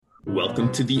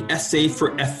Welcome to the Essay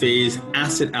for FA's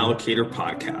Asset Allocator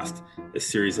podcast, a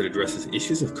series that addresses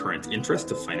issues of current interest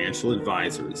to financial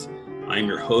advisors. I'm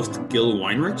your host, Gil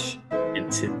Weinrich,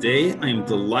 and today I am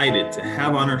delighted to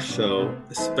have on our show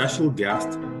a special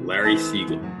guest, Larry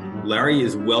Siegel. Larry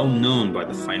is well known by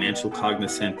the financial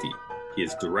cognoscenti. He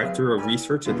is Director of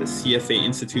Research at the CFA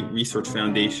Institute Research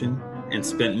Foundation and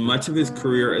spent much of his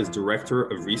career as Director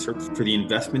of Research for the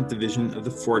Investment Division of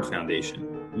the Ford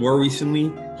Foundation. More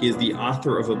recently, he is the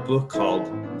author of a book called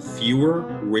Fewer,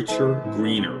 Richer,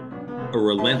 Greener, a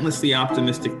relentlessly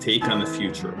optimistic take on the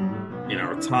future. In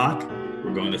our talk,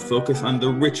 we're going to focus on the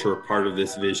richer part of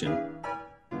this vision.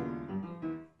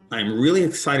 I'm really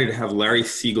excited to have Larry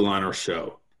Siegel on our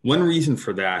show. One reason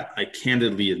for that, I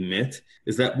candidly admit,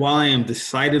 is that while I am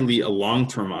decidedly a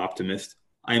long-term optimist,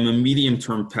 I am a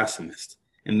medium-term pessimist.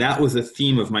 And that was a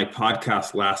theme of my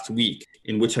podcast last week,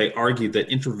 in which I argued that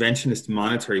interventionist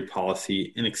monetary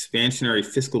policy and expansionary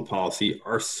fiscal policy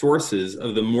are sources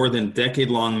of the more than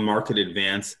decade-long market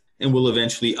advance and will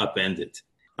eventually upend it.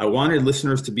 I wanted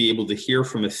listeners to be able to hear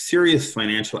from a serious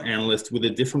financial analyst with a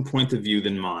different point of view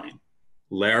than mine.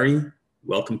 Larry,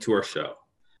 welcome to our show.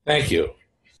 Thank you.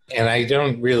 And I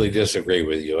don't really disagree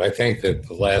with you. I think that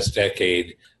the last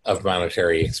decade of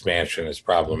monetary expansion is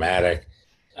problematic.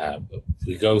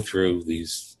 We go through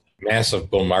these massive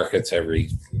bull markets every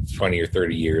 20 or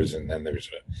 30 years, and then there's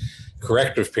a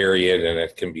corrective period, and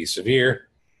it can be severe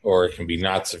or it can be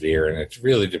not severe, and it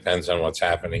really depends on what's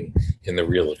happening in the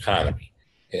real economy.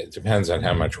 It depends on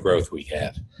how much growth we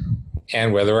get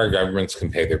and whether our governments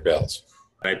can pay their bills.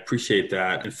 I appreciate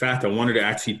that. In fact, I wanted to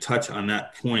actually touch on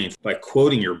that point by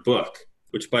quoting your book,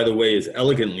 which, by the way, is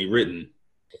elegantly written.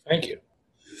 Thank you.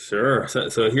 Sure.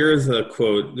 So here's a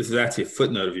quote. This is actually a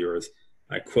footnote of yours.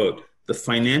 I quote, "The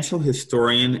financial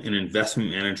historian and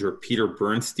investment manager Peter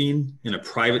Bernstein, in a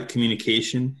private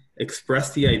communication,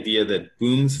 expressed the idea that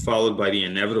booms followed by the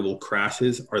inevitable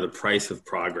crashes are the price of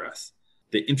progress.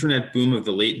 The internet boom of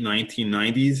the late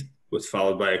 1990s was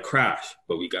followed by a crash,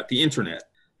 but we got the internet.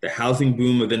 The housing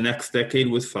boom of the next decade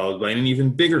was followed by an even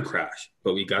bigger crash,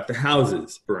 but we got the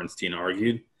houses," Bernstein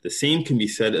argued. The same can be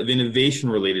said of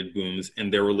innovation-related booms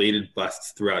and their related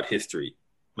busts throughout history.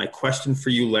 My question for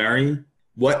you, Larry,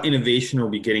 what innovation are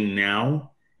we getting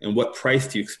now, and what price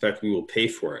do you expect we will pay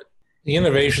for it? The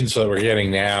innovations that we're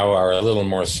getting now are a little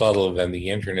more subtle than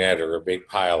the internet or a big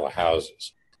pile of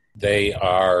houses. They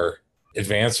are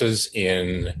advances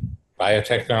in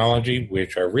biotechnology,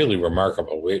 which are really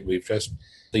remarkable. We've just,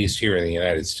 at least here in the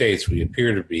United States, we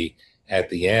appear to be at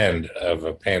the end of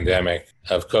a pandemic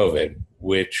of COVID,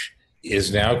 which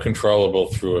is now controllable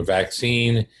through a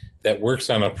vaccine that works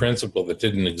on a principle that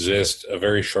didn't exist a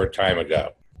very short time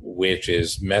ago, which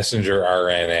is messenger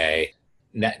RNA.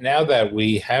 Now that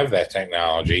we have that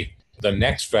technology, the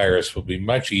next virus will be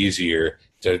much easier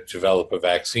to develop a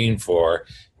vaccine for,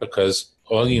 because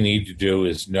all you need to do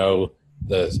is know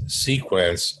the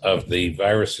sequence of the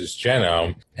virus's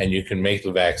genome, and you can make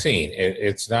the vaccine.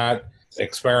 It's not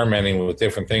experimenting with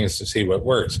different things to see what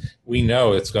works. We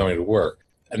know it's going to work.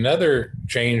 Another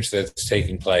change that's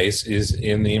taking place is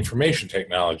in the information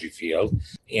technology field,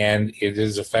 and it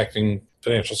is affecting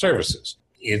financial services.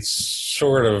 It's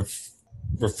sort of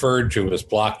referred to as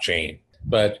blockchain,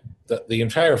 but the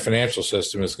entire financial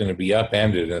system is going to be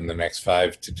upended in the next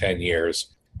 5 to 10 years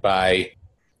by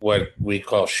what we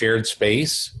call shared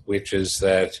space, which is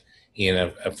that in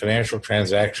a financial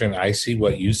transaction, I see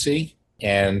what you see,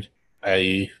 and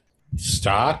a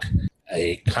stock,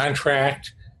 a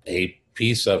contract, a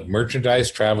piece of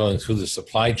merchandise traveling through the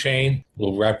supply chain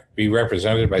will be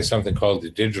represented by something called the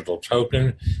digital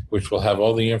token, which will have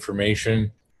all the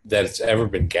information that's ever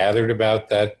been gathered about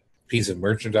that piece of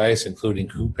merchandise, including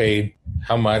who paid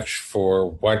how much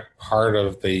for what part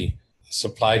of the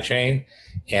supply chain.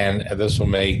 And this will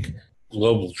make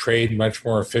global trade much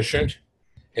more efficient.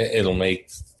 It'll make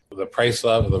the price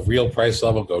level, the real price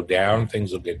level, go down.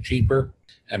 Things will get cheaper.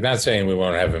 I'm not saying we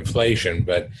won't have inflation,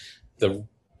 but the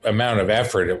amount of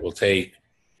effort it will take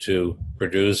to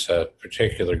produce a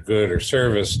particular good or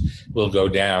service will go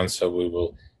down, so we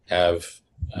will have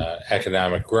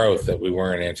economic growth that we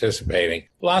weren't anticipating.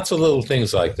 Lots of little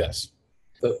things like this.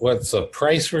 What's the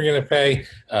price we're going to pay?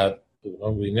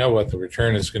 Well, we know what the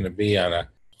return is going to be on a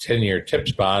 10-year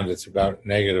TIPS bond. It's about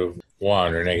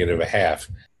 -1 or -0.5.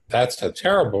 That's a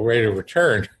terrible rate of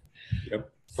return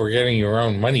for getting your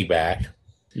own money back.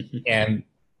 And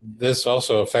this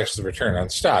also affects the return on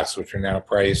stocks, which are now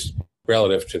priced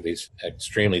relative to these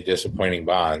extremely disappointing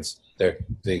bonds.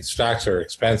 The stocks are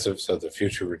expensive, so the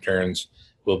future returns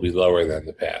will be lower than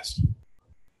the past.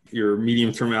 Your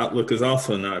medium-term outlook is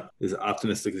also not as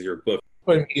optimistic as your book.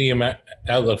 but medium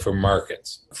outlook for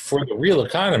markets. For the real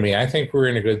economy, I think we're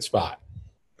in a good spot.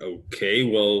 Okay,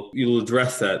 well, you'll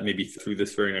address that maybe through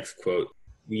this very next quote.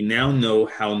 We now know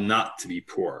how not to be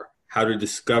poor, how to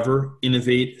discover,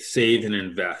 innovate, save, and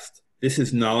invest. This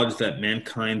is knowledge that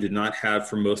mankind did not have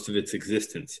for most of its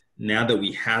existence. Now that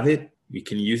we have it, we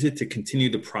can use it to continue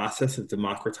the process of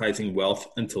democratizing wealth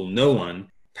until no one,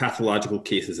 pathological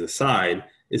cases aside,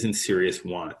 is in serious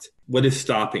want. What is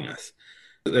stopping us?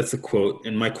 That's a quote.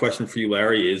 And my question for you,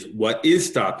 Larry, is what is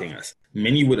stopping us?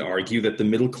 Many would argue that the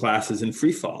middle class is in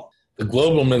free fall. The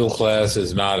global middle class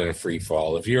is not in free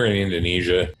fall. If you're in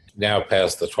Indonesia, now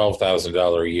past the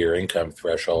 $12,000 a year income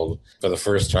threshold for the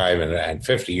first time, and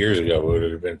 50 years ago it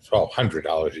would have been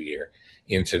 $1,200 a year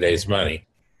in today's money.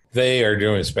 They are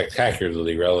doing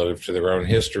spectacularly relative to their own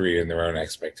history and their own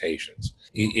expectations.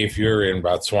 If you're in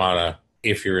Botswana,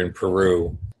 if you're in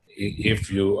Peru, if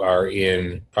you are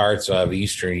in parts of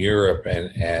Eastern Europe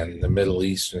and the Middle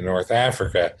East and North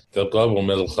Africa, the global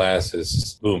middle class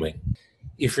is booming.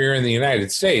 If you're in the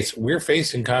United States, we're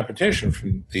facing competition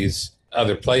from these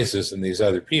other places and these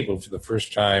other people for the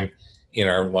first time in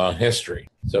our long history.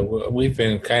 So we've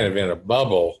been kind of in a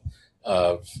bubble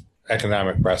of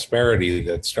economic prosperity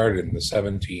that started in the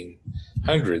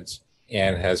 1700s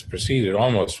and has proceeded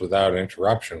almost without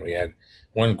interruption. We had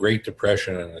one Great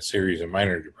Depression and a series of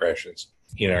minor depressions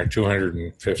in our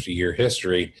 250-year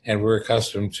history, and we're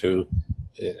accustomed to,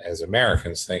 as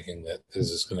Americans, thinking that this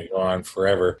is going to go on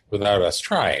forever without us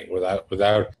trying,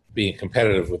 without being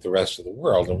competitive with the rest of the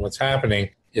world. And what's happening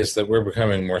is that we're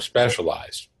becoming more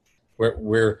specialized.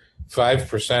 We're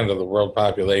 5% of the world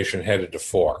population headed to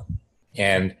 4%.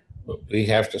 And we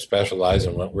have to specialize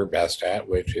in what we're best at,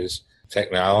 which is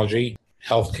technology,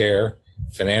 healthcare,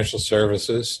 financial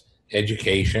services,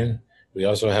 education. We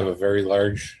also have a very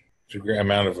large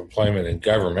amount of employment in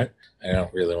government. I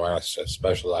don't really want us to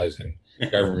specialize in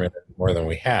government more than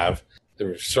we have. The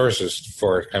resources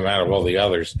for it come out of all the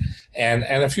others. And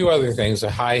a few other things.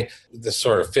 This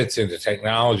sort of fits into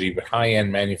technology, but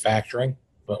high-end manufacturing.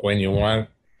 But when you want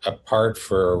a part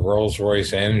for a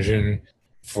Rolls-Royce engine,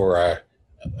 for a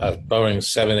Boeing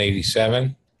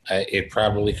 787, it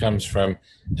probably comes from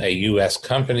a U.S.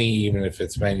 company, even if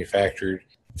it's manufactured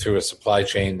through a supply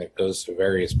chain that goes to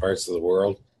various parts of the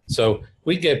world. So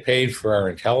we get paid for our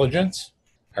intelligence,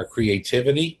 our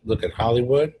creativity. Look at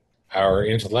Hollywood. Our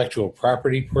intellectual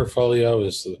property portfolio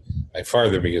is by far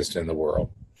the biggest in the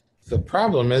world. The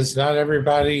problem is not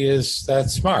everybody is that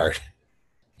smart.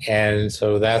 And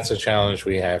so that's a challenge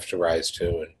we have to rise to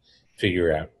and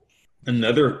figure out.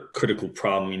 Another critical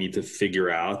problem we need to figure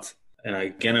out, and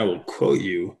again, I will quote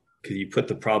you because you put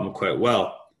the problem quite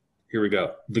well. Here we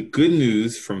go. The good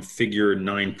news from figure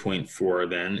 9.4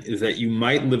 then is that you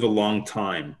might live a long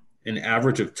time, an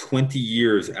average of 20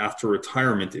 years after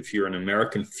retirement if you're an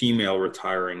American female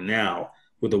retiring now,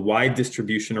 with a wide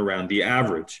distribution around the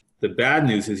average. The bad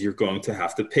news is you're going to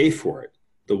have to pay for it.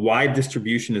 The wide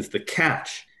distribution is the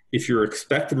catch. If your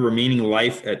expected remaining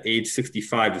life at age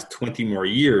 65 is 20 more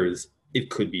years, it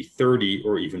could be 30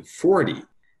 or even 40.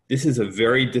 This is a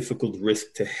very difficult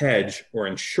risk to hedge or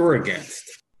insure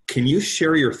against. Can you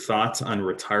share your thoughts on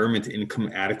retirement income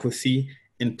adequacy?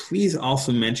 And please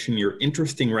also mention your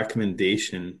interesting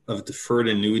recommendation of deferred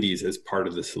annuities as part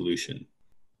of the solution.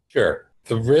 Sure.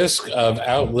 The risk of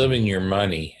outliving your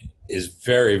money is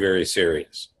very, very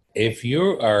serious. If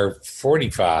you are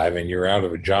 45 and you're out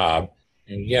of a job,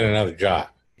 you get another job.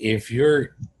 If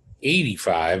you're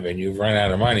 85 and you've run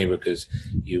out of money because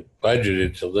you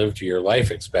budgeted to live to your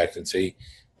life expectancy,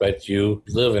 but you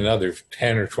live another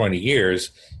 10 or 20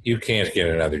 years, you can't get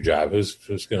another job. Who's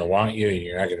going to want you? And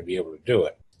you're not going to be able to do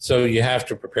it. So you have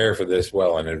to prepare for this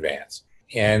well in advance.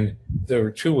 And there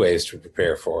are two ways to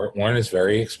prepare for it. One is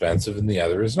very expensive and the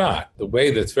other is not. The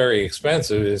way that's very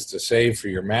expensive is to save for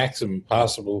your maximum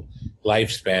possible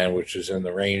lifespan, which is in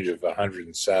the range of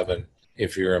 107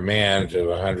 if you're a man to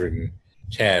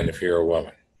 110 if you're a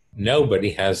woman.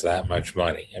 Nobody has that much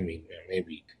money. I mean,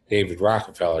 maybe David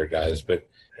Rockefeller does, but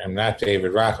I'm not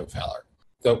David Rockefeller.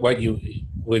 So what you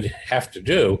would have to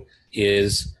do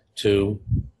is to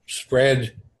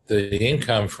spread the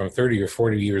income from 30 or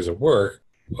 40 years of work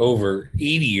over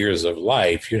 80 years of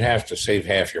life. You'd have to save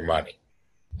half your money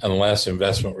unless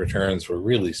investment returns were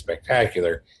really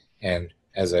spectacular. And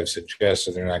as I've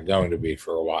suggested, they're not going to be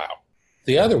for a while.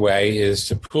 The other way is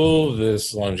to pool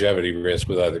this longevity risk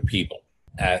with other people.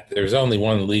 There's only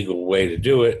one legal way to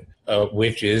do it,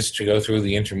 which is to go through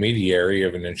the intermediary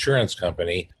of an insurance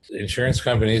company. Insurance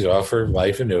companies offer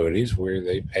life annuities where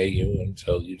they pay you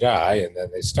until you die and then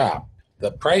they stop.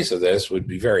 The price of this would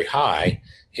be very high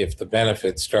if the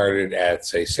benefit started at,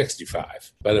 say,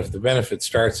 65. But if the benefit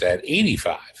starts at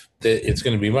 85, it's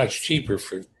going to be much cheaper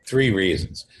for three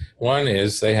reasons. One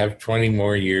is they have 20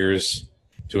 more years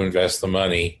to invest the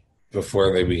money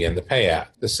before they begin the payout.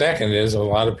 The second is a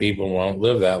lot of people won't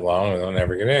live that long and they'll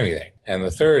never get anything. And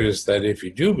the third is that if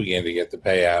you do begin to get the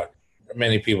payout,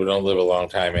 many people don't live a long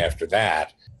time after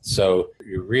that. So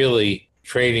you're really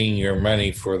trading your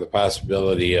money for the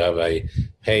possibility of a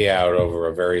payout over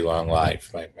a very long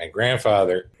life. My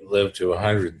grandfather lived to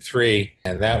 103,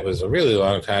 and that was a really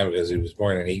long time because he was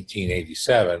born in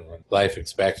 1887 when life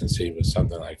expectancy was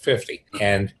something like 50.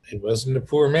 And he wasn't a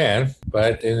poor man,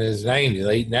 but in his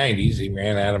late 90s, he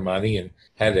ran out of money and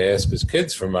had to ask his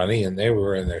kids for money, and they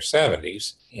were in their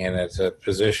 70s, and it's a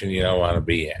position you don't want to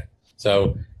be in.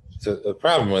 So the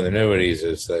problem with annuities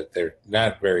is that they're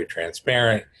not very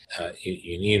transparent.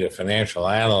 You need a financial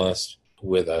analyst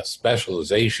with a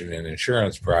specialization in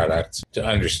insurance products to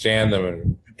understand them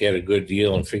and get a good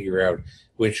deal and figure out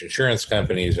which insurance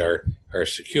companies are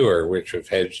secure, which have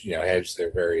hedged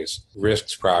their various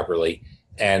risks properly.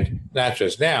 And not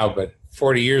just now, but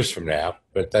 40 years from now.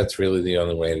 But that's really the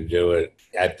only way to do it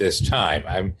at this time.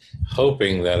 I'm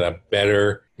hoping that a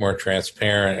better, more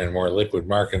transparent, and more liquid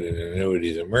market in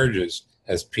annuities emerges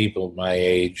as people my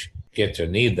age get to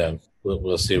need them.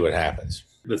 We'll see what happens.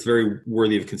 That's very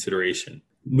worthy of consideration.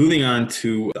 Moving on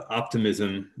to the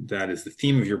optimism that is the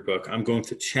theme of your book, I'm going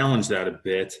to challenge that a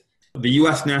bit. The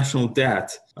U.S. national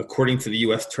debt, according to the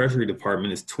U.S. Treasury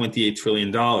Department, is $28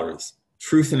 trillion.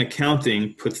 Truth in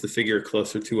Accounting puts the figure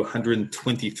closer to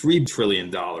 $123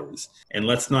 trillion. And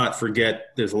let's not forget,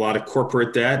 there's a lot of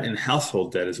corporate debt and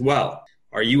household debt as well.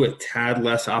 Are you a tad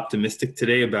less optimistic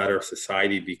today about our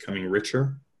society becoming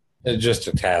richer? Just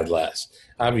a tad less.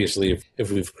 Obviously, if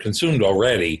we've consumed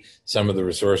already some of the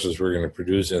resources we're going to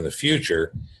produce in the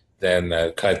future, then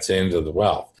that cuts into the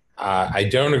wealth. I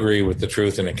don't agree with the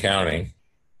truth in accounting.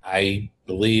 I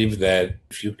believe that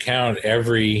if you count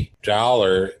every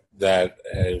dollar that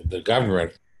the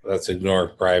government, let's ignore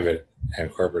private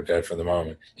and corporate debt for the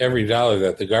moment, every dollar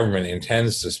that the government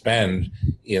intends to spend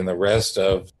in the rest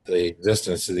of the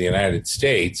existence of the United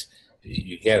States,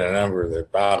 you get a number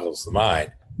that boggles the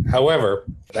mind. However,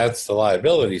 that's the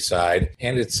liability side,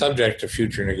 and it's subject to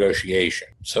future negotiation.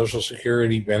 Social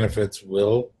Security benefits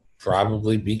will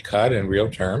probably be cut in real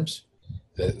terms.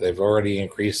 They've already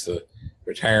increased the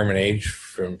retirement age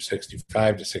from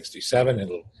 65 to 67.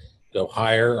 It'll go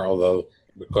higher, although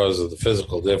because of the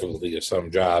physical difficulty of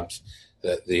some jobs,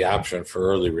 that the option for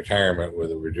early retirement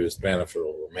with a reduced benefit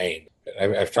will remain.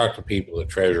 I've talked to people at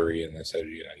Treasury, and they said,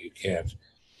 you can't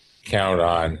count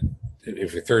on,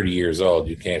 if you're 30 years old,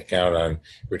 you can't count on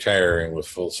retiring with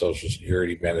full Social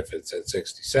Security benefits at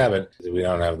 67 because we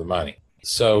don't have the money.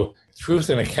 So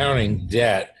truth in accounting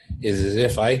debt is as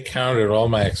if I counted all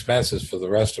my expenses for the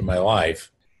rest of my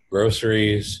life,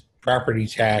 groceries, property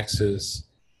taxes,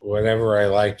 whatever I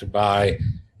like to buy,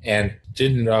 and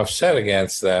didn't offset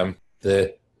against them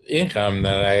the income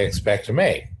that I expect to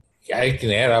make. I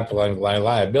can add up my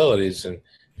liabilities and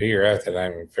figure out that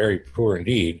I'm very poor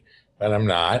indeed, but I'm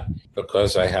not,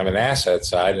 because I have an asset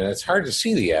side, and it's hard to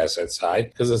see the asset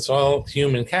side because it's all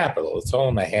human capital. It's all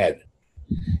in my head.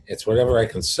 It's whatever I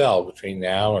can sell between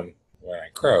now and when I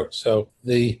croak. So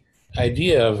the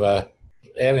idea of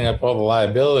adding up all the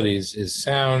liabilities is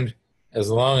sound as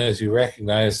long as you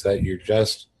recognize that you're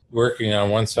just working on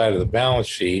one side of the balance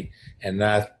sheet and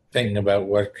not thinking about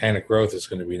what kind of growth is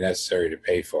going to be necessary to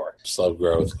pay for. Slow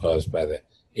growth caused by the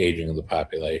aging of the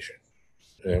population.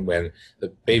 And when the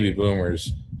baby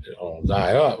boomers all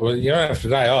die off, well, you don't have to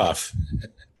die off.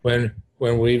 When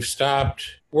we've stopped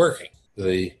working,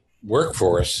 the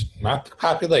workforce, not the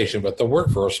population, but the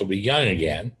workforce will be young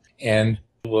again, and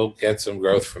we'll get some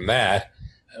growth from that.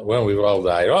 When we've all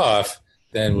died off,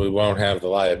 then we won't have the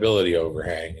liability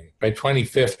overhang. And by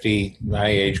 2050, my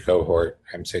age cohort,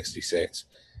 I'm 66,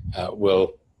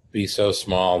 will be so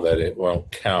small that it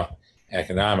won't count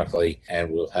economically,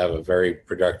 and we'll have a very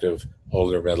productive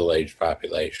older middle-aged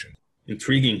population.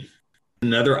 Intriguing.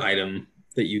 Another item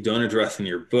that you don't address in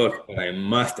your book, but I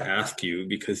must ask you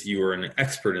because you are an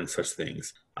expert in such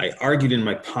things. I argued in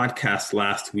my podcast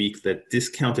last week that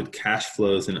discounted cash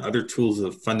flows and other tools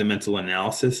of fundamental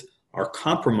analysis are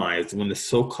compromised when the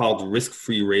so-called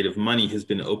risk-free rate of money has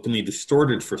been openly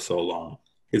distorted for so long.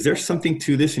 Is there something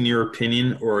to this in your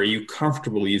opinion, or are you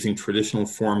comfortable using traditional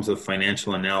forms of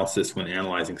financial analysis when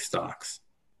analyzing stocks?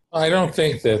 I don't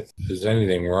think that there's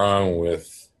anything wrong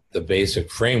with the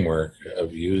basic framework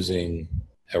of using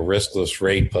a riskless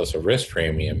rate plus a risk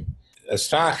premium. A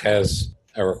stock has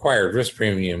a required risk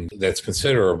premium that's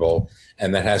considerable,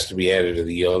 and that has to be added to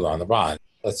the yield on the bond.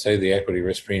 let's say the equity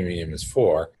risk premium is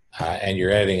 4, and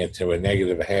you're adding it to a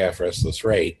 -0.5 restless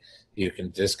rate, you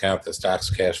can discount the stock's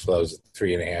cash flows at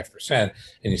 3.5%,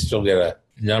 and you still get a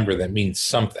number that means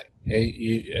something.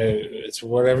 It's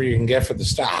whatever you can get for the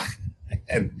stock.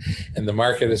 And the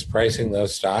market is pricing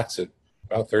those stocks at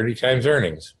about 30 times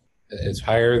earnings. It's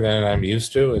higher than I'm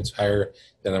used to. It's higher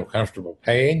than I'm comfortable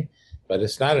paying, but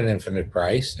it's not an infinite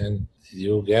price, and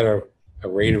you'll get a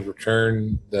rate of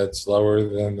return that's lower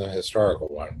than the historical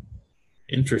one.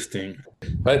 Interesting.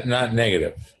 But not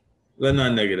negative. But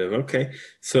not negative. Okay.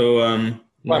 So,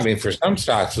 for some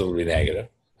stocks, it'll be negative.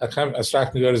 A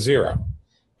stock can go to 0.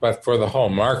 But for the whole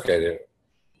market,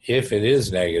 if it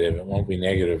is negative, it won't be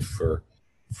negative for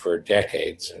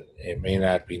decades. It may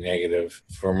not be negative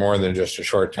for more than just a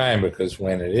short time, because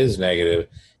when it is negative,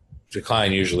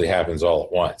 decline usually happens all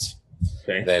at once.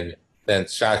 Okay. Then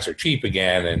stocks are cheap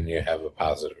again, and you have a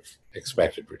positive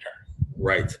expected return.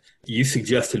 Right. You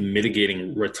suggested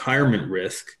mitigating retirement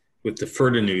risk with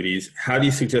deferred annuities. How do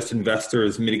you suggest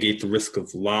investors mitigate the risk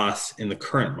of loss in the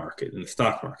current market, in the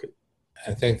stock market?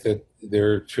 I think that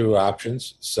there are 2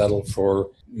 options: settle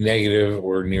for negative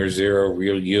or near 0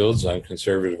 real yields on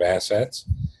conservative assets.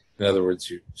 In other words,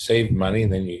 you save money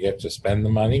and then you get to spend the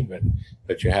money,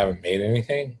 but you haven't made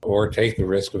anything. Or take the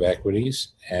risk of equities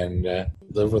and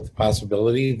live with the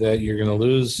possibility that you're going to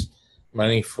lose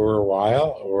money for a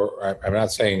while. Or I'm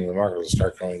not saying the market will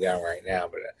start going down right now,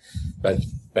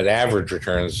 but average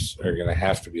returns are going to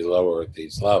have to be lower at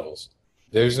these levels.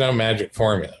 There's no magic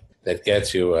formula that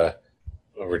gets you a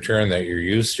return that you're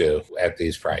used to at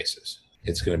these prices.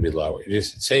 It's going to be lower. You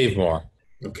just save more.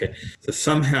 Okay. So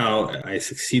somehow I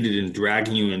succeeded in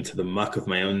dragging you into the muck of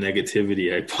my own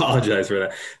negativity. I apologize for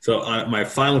that. So my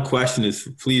final question is,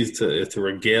 please, to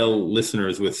regale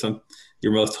listeners with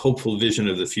your most hopeful vision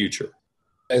of the future.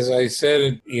 As I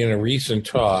said in a recent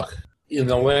talk, in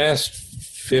the last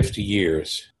 50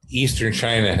 years, Eastern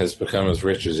China has become as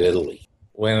rich as Italy.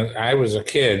 When I was a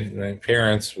kid, my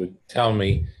parents would tell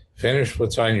me, finish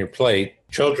what's on your plate.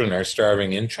 Children are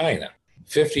starving in China.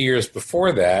 50 years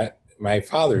before that, my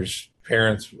father's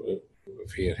parents,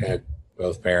 if he had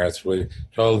both parents,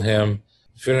 told him,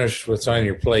 finish what's on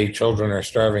your plate. Children are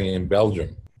starving in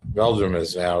Belgium. Belgium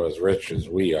is now as rich as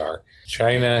we are.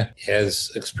 China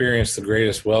has experienced the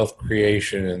greatest wealth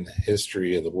creation in the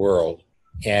history of the world.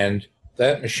 And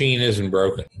that machine isn't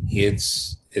broken.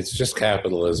 It's just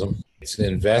capitalism. It's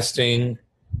investing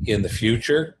in the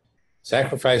future,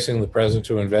 sacrificing the present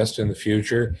to invest in the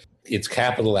future. It's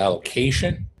capital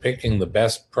allocation, picking the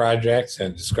best projects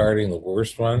and discarding the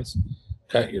worst ones.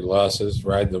 Cut your losses,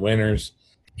 ride the winners,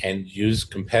 and use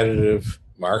competitive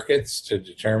markets to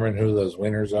determine who those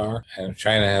winners are. And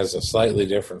China has a slightly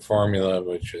different formula,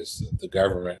 which is the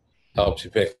government helps you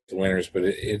pick the winners, but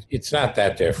it's not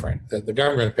that different. The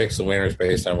government picks the winners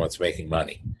based on what's making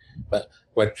money. But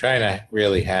what China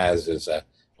really has is a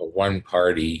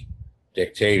one-party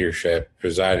dictatorship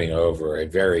presiding over a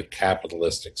very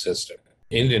capitalistic system.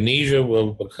 Indonesia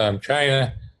will become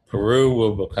China, Peru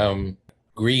will become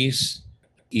Greece,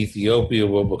 Ethiopia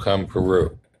will become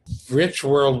Peru. Rich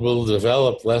world will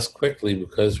develop less quickly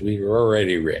because we are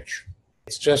already rich.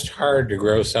 It's just hard to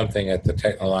grow something at the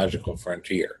technological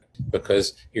frontier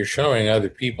because you're showing other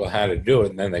people how to do it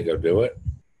and then they go do it.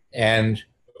 And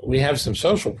we have some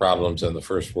social problems in the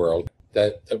first world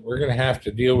that we're going to have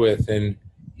to deal with in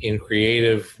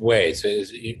creative ways.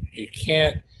 You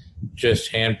can't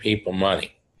just hand people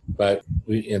money. But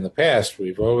in the past,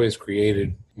 we've always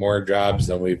created more jobs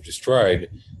than we've destroyed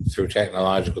through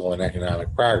technological and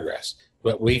economic progress.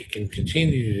 But we can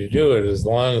continue to do it as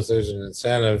long as there's an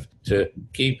incentive to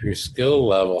keep your skill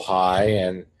level high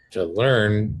and to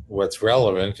learn what's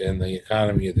relevant in the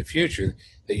economy of the future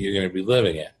that you're going to be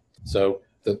living in. So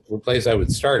the place I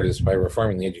would start is by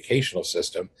reforming the educational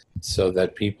system so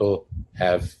that people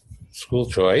have school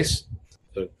choice.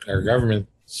 Our government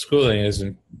schooling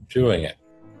isn't doing it.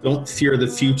 Don't fear the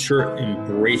future,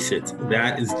 embrace it.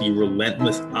 That is the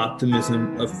relentless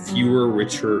optimism of Fewer,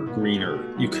 Richer, Greener.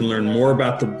 You can learn more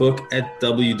about the book at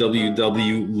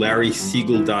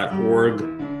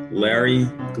www.larrysiegel.org. Larry,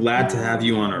 glad to have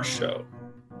you on our show.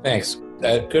 Thanks.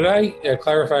 Could I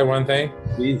clarify one thing?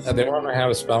 Please. They don't know how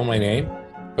to spell my name,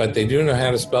 but they do know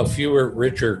how to spell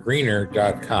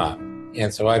fewerrichergreener.com.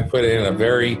 And so I put in a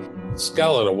very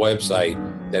skeletal website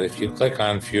that if you click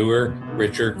on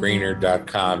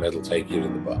fewerrichergreener.com, it'll take you to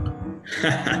the book.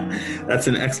 That's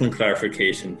an excellent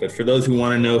clarification. But for those who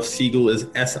want to know, Siegel is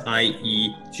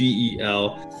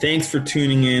Siegel. Thanks for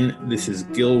tuning in. This is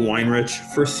Gil Weinrich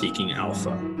for Seeking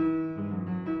Alpha.